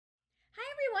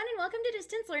everyone, and welcome to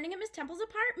Distance Learning at Miss Temple's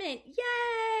apartment.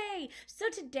 Yay! So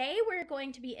today we're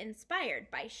going to be inspired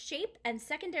by shape and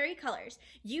secondary colors.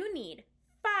 You need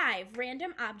 5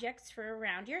 random objects for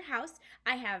around your house.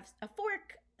 I have a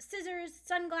fork, scissors,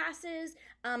 sunglasses,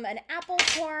 an apple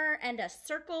core, and a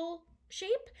circle shape.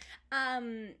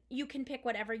 You can pick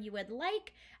whatever you would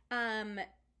like.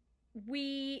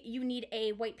 You need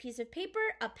a white piece of paper,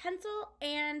 a pencil,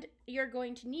 and you're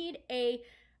going to need a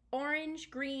orange,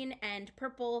 green, and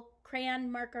purple crayon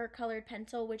marker colored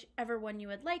pencil, whichever one you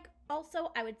would like.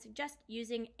 Also, I would suggest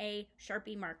using a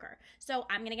Sharpie marker. So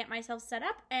I'm gonna get myself set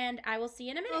up and I will see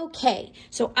you in a minute. Okay,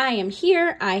 so I am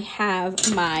here. I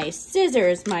have my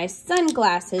scissors, my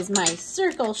sunglasses, my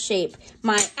circle shape,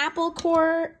 my apple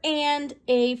core, and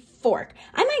a fork.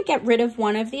 I might get rid of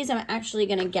one of these. I'm actually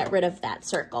gonna get rid of that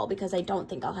circle because I don't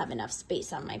think I'll have enough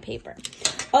space on my paper.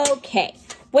 Okay,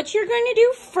 what you're going to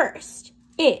do first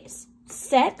is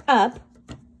set up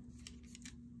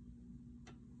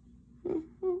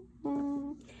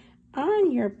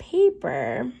on your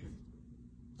paper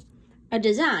a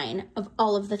design of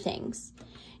all of the things.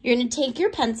 You're going to take your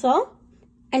pencil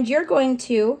and you're going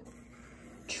to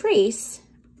trace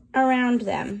around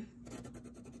them.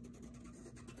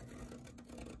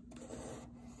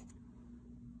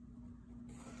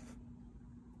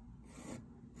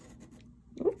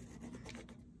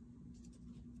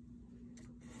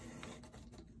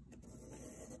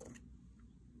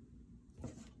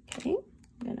 Okay,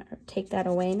 I'm gonna take that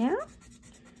away now.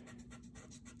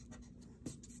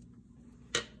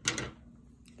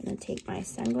 I'm gonna take my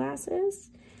sunglasses.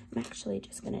 I'm actually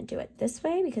just gonna do it this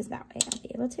way because that way I'll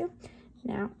be able to.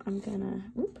 Now I'm gonna,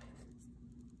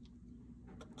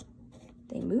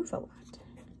 they move a lot.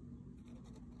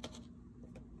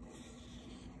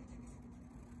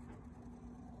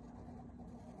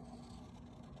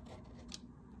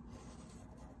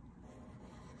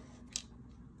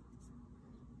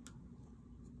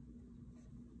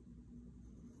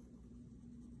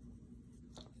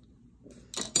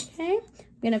 Okay,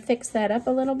 I'm gonna fix that up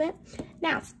a little bit.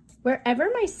 Now,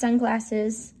 wherever my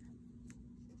sunglasses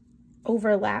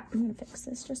overlap, I'm gonna fix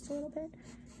this just a little bit,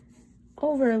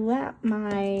 overlap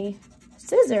my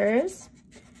scissors,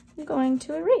 I'm going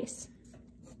to erase.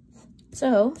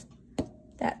 So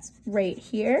that's right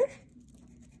here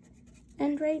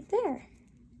and right there.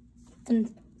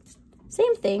 And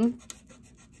same thing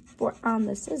for on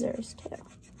the scissors too.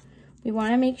 We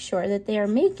wanna make sure that they are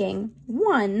making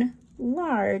one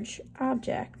large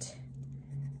object.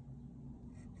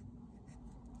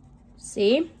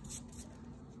 See?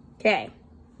 Okay,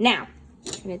 now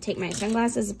I'm gonna take my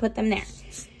sunglasses and put them there.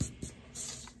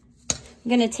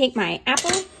 I'm gonna take my apple.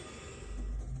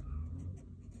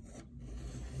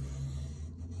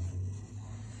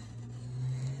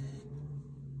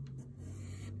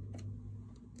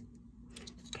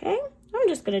 Okay, I'm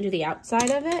just gonna do the outside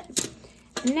of it.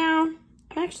 And now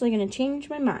I'm actually gonna change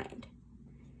my mind.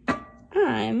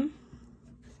 I'm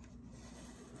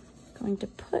going to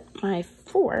put my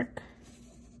fork,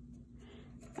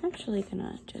 I'm actually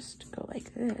gonna just go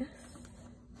like this.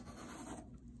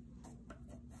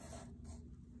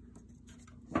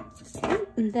 Okay,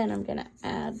 and then I'm gonna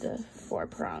add the 4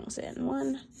 prongs in.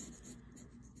 1,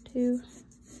 2,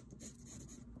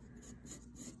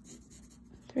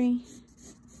 3,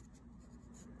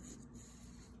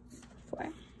 4.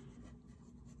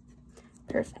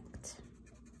 Perfect.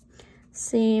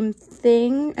 Same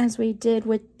thing as we did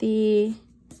with the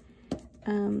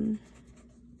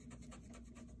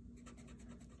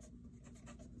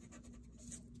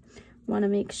want to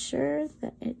make sure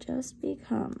that it just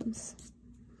becomes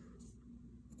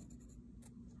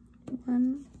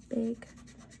one big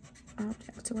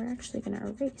object. So we're actually going to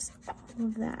erase all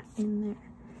of that in there.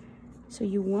 So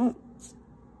you won't,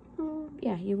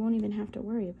 yeah, you won't even have to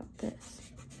worry about this.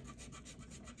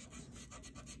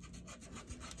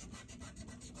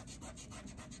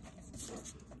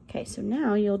 Okay, so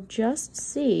now you'll just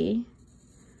see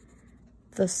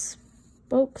the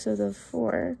spokes of the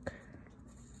fork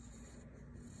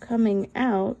coming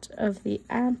out of the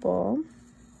apple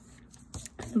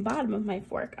at the bottom of my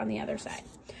fork on the other side.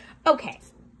 Okay,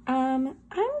 I'm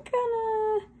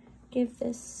gonna give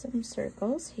this some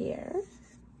circles here.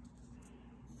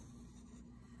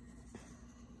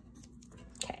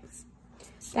 Okay,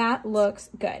 that looks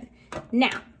good.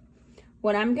 Now,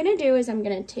 what I'm gonna do is I'm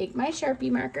gonna take my Sharpie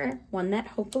marker, one that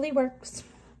hopefully works,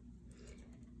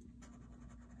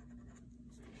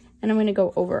 and I'm gonna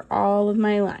go over all of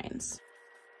my lines.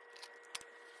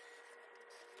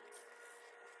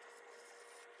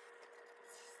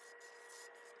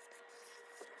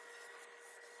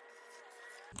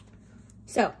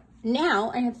 So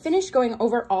Now I have finished going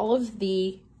over all of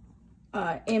the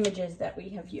images that we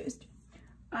have used.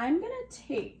 I'm gonna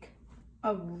take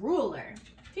a ruler.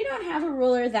 If you don't have a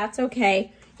ruler, that's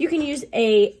okay. You can use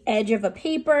a edge of a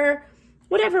paper,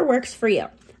 whatever works for you.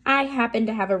 I happen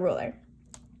to have a ruler.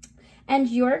 And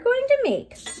you're going to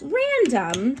make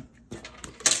random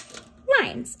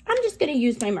lines. I'm just gonna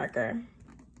use my marker.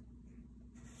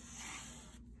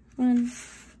 1,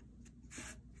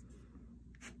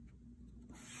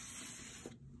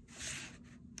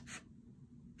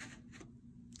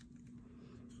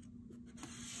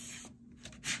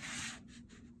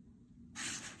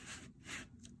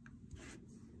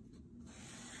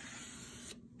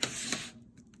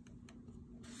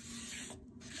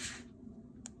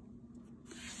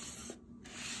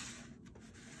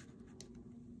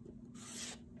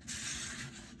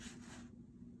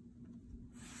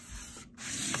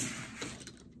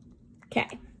 okay.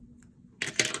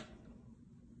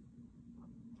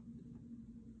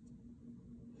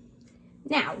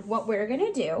 Now, what we're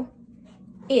gonna do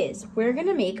is we're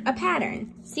gonna make a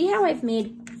pattern. See how I've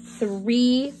made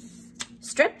 3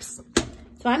 strips?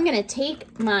 So I'm gonna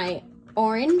take my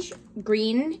orange,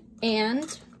 green,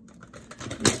 and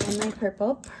my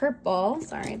purple,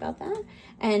 sorry about that,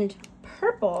 and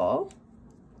purple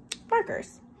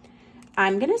markers.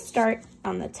 I'm gonna start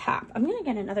on the top. I'm gonna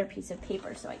get another piece of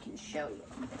paper so I can show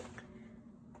you.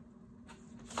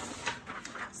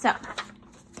 So,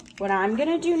 what I'm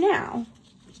gonna do now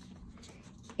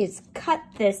is cut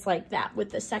this like that with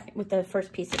the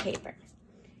first piece of paper.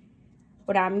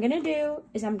 What I'm gonna do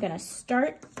is I'm gonna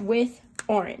start with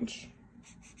orange.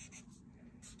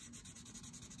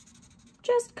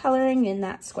 Just coloring in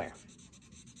that square.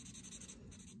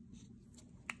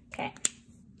 Okay.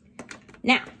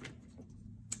 Now,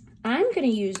 I'm gonna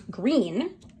use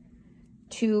green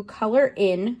to color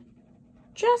in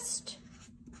just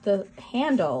the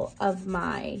handle of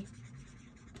my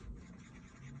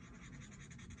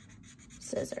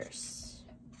scissors.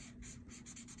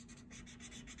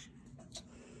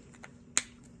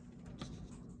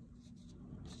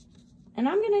 And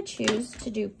I'm gonna choose to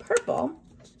do purple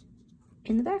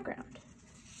in the background.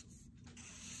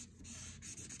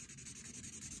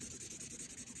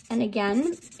 And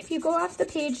again, if you go off the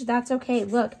page, that's okay.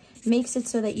 Look, makes it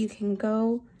so that you can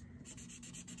go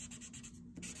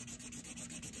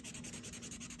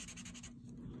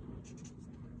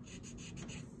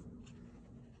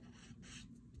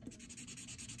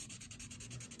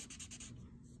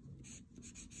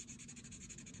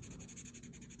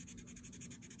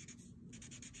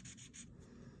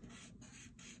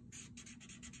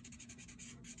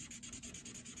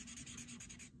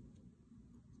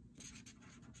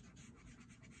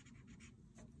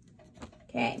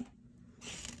okay.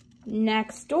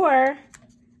 Next door,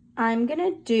 I'm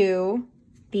gonna do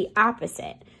the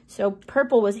opposite. So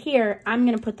purple was here, I'm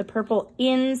gonna put the purple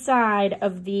inside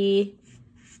of the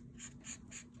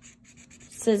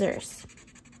scissors.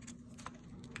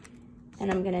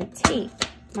 And I'm gonna take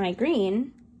my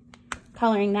green,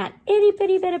 coloring that itty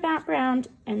bitty bit of background,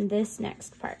 and this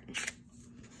next part.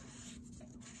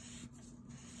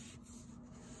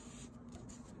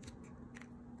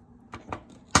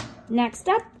 Next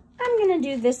up, I'm gonna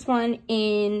do this one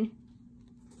in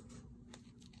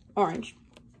orange.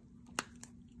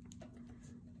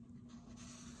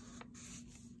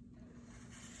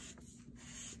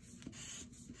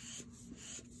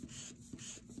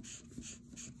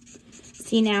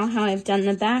 See now how I've done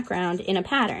the background in a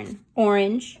pattern.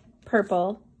 Orange,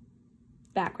 purple,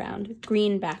 background,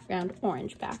 green background,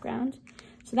 orange background.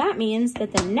 So that means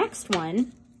that the next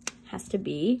one has to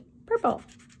be purple.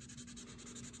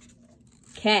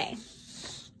 Okay,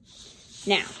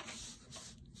 now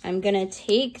I'm gonna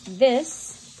take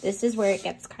this is where it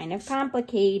gets kind of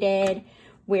complicated.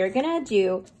 We're gonna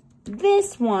do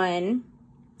this one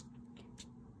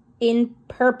in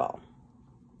purple.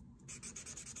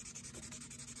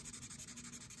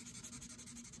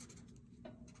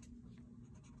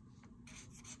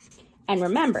 And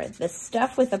remember, the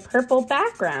stuff with the purple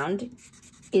background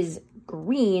is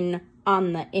green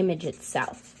on the image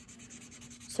itself.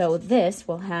 So this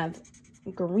will have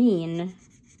green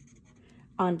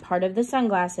on part of the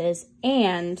sunglasses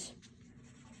and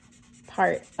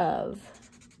part of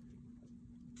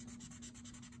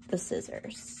the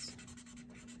scissors.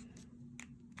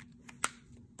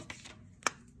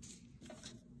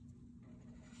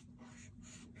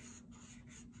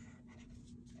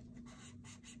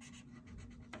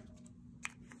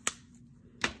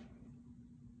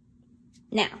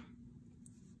 Now,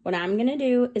 what I'm gonna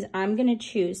do is I'm gonna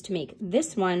choose to make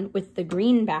this one with the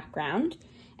green background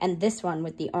and this one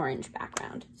with the orange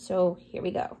background. So here we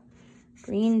go.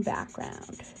 green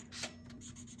background.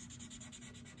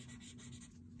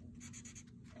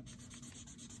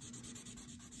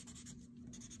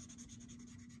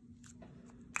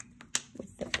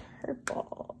 With the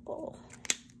purple.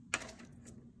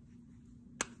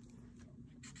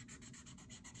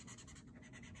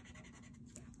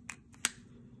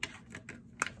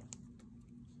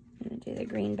 I'm going to do the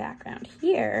green background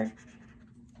here,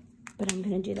 but I'm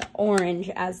going to do the orange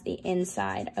as the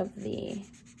inside of the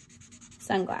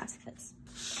sunglasses.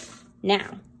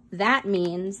 Now, that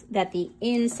means that the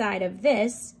inside of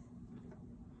this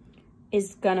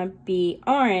is going to be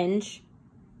orange,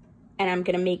 and I'm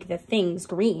going to make the things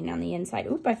green on the inside.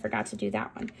 Oop, I forgot to do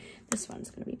that one. This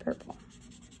one's going to be purple.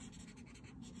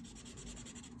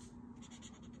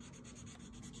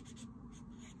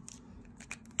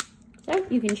 So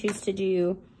you can choose to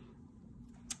do,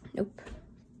 nope,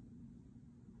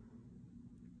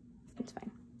 it's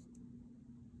fine.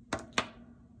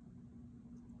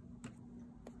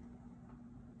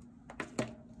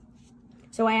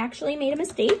 So I actually made a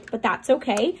mistake, but that's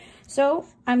okay. So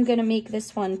I'm gonna make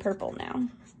this one purple now.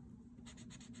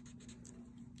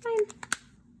 Fine.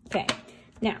 Okay,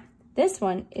 now this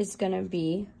one is gonna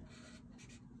be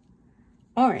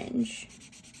orange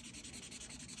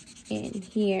in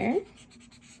here.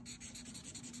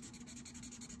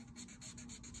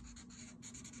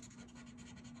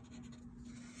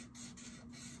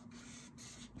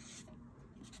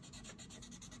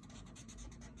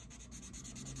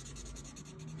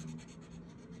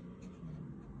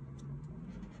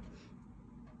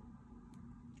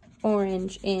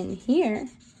 Orange in here.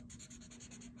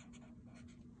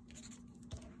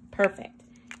 Perfect.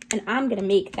 And I'm gonna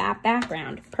make that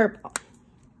background purple.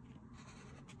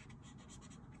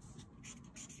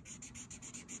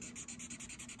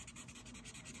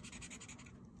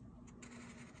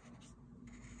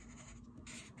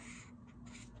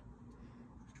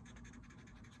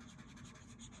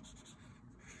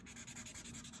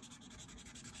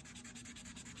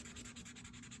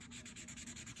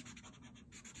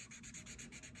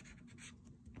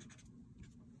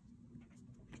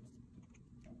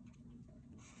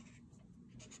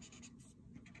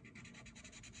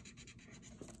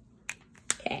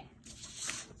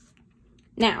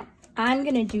 Now, I'm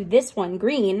gonna do this one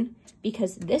green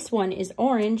because this one is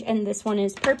orange and this one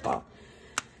is purple.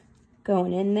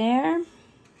 Going in there.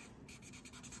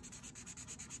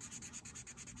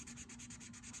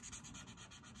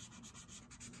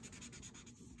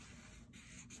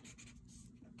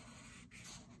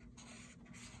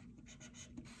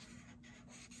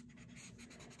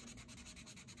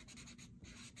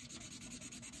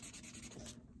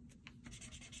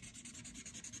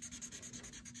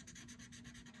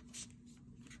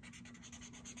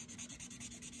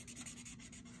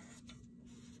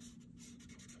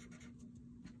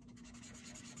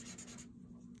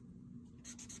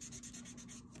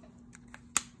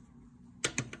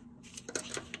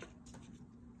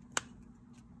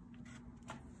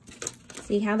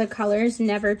 See how the colors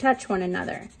never touch one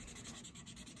another.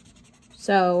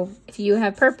 So if you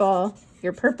have purple,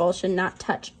 your purple should not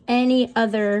touch any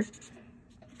other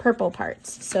purple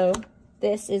parts. So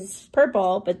this is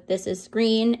purple, but this is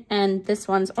green, and this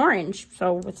one's orange,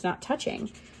 so it's not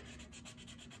touching.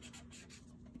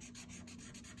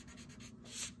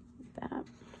 Like that.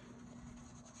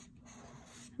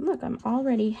 And look, I'm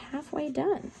already halfway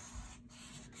done.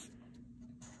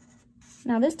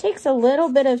 Now this takes a little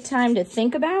bit of time to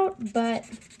think about, but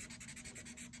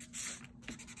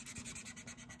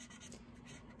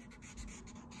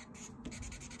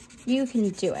you can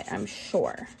do it, I'm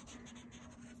sure.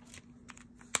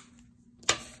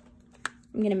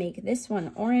 I'm gonna make this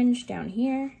one orange down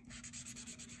here.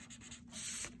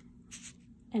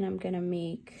 And I'm gonna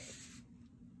make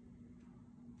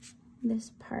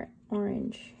this part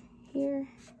orange here,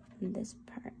 and this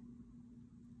part,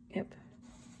 yep,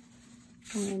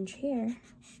 orange here.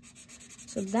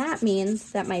 So that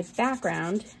means that my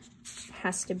background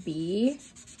has to be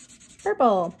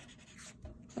purple.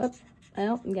 Oh,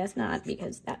 well, I guess not,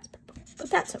 because that's purple, but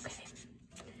that's okay.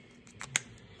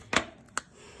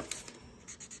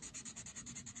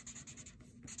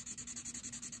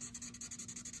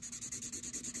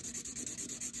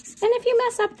 And if you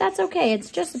mess up, that's okay.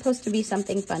 It's just supposed to be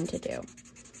something fun to do.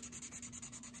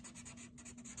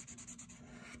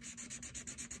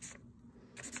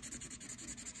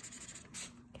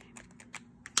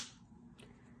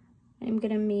 I'm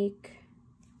gonna make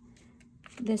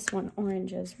this one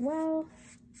orange as well,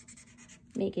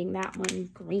 making that one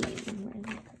green. Where's my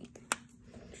green?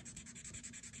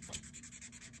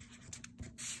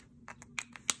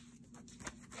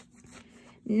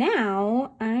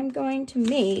 Now I'm going to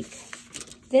make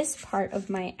this part of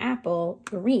my apple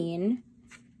green.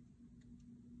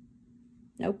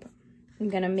 Nope. I'm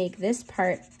gonna make this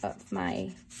part of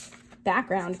my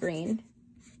background green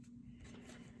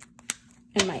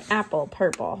and my apple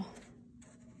purple.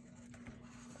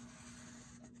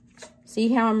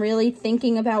 See how I'm really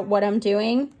thinking about what I'm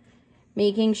doing?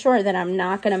 Making sure that I'm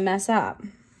not gonna mess up.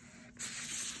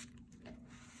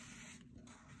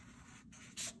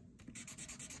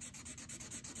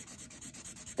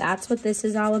 That's what this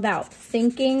is all about.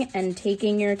 Thinking and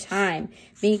taking your time.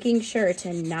 Making sure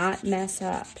to not mess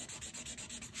up.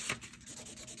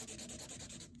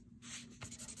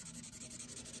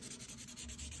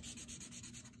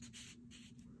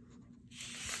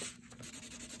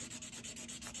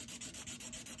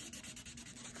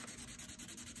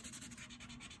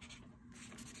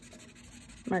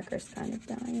 Marker's kind of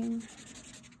dying.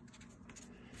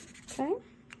 Okay.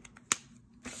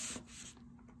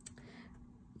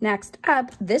 Next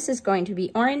up, this is going to be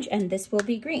orange and this will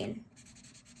be green.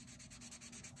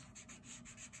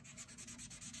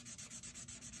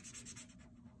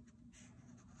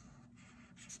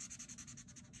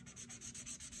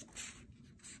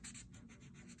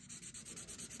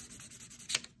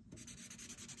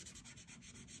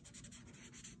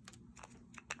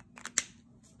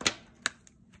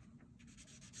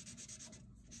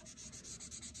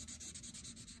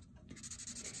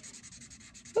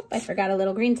 I forgot a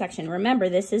little green section. Remember,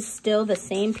 this is still the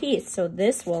same piece, so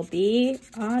this will be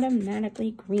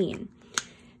automatically green.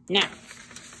 Now,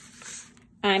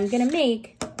 I'm gonna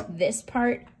make this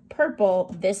part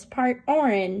purple, this part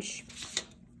orange.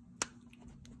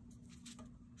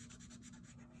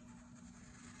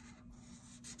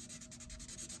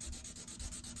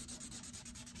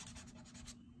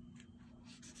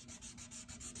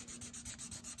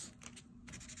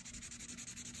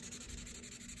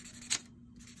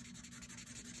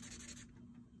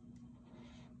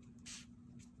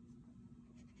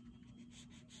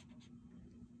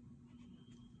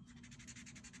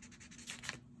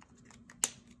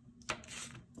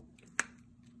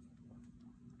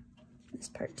 This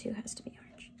part too has to be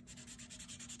orange.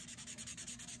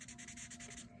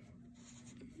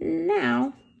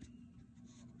 Now,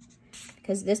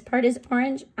 because this part is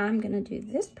orange, I'm gonna do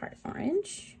this part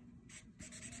orange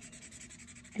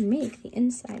and make the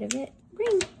inside of it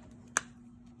green.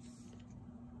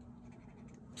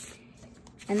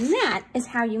 And that is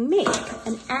how you make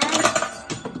an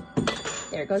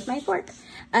there goes my fork,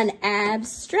 an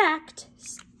abstract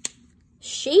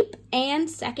shape and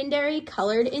secondary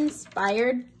colored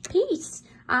inspired piece.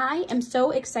 I am so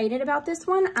excited about this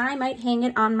one. I might hang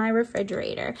it on my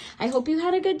refrigerator. I hope you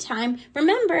had a good time.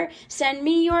 Remember, send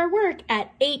me your work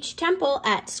at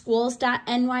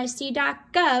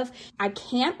htemple@schools.nyc.gov. I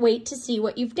can't wait to see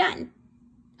what you've done.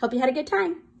 Hope you had a good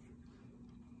time.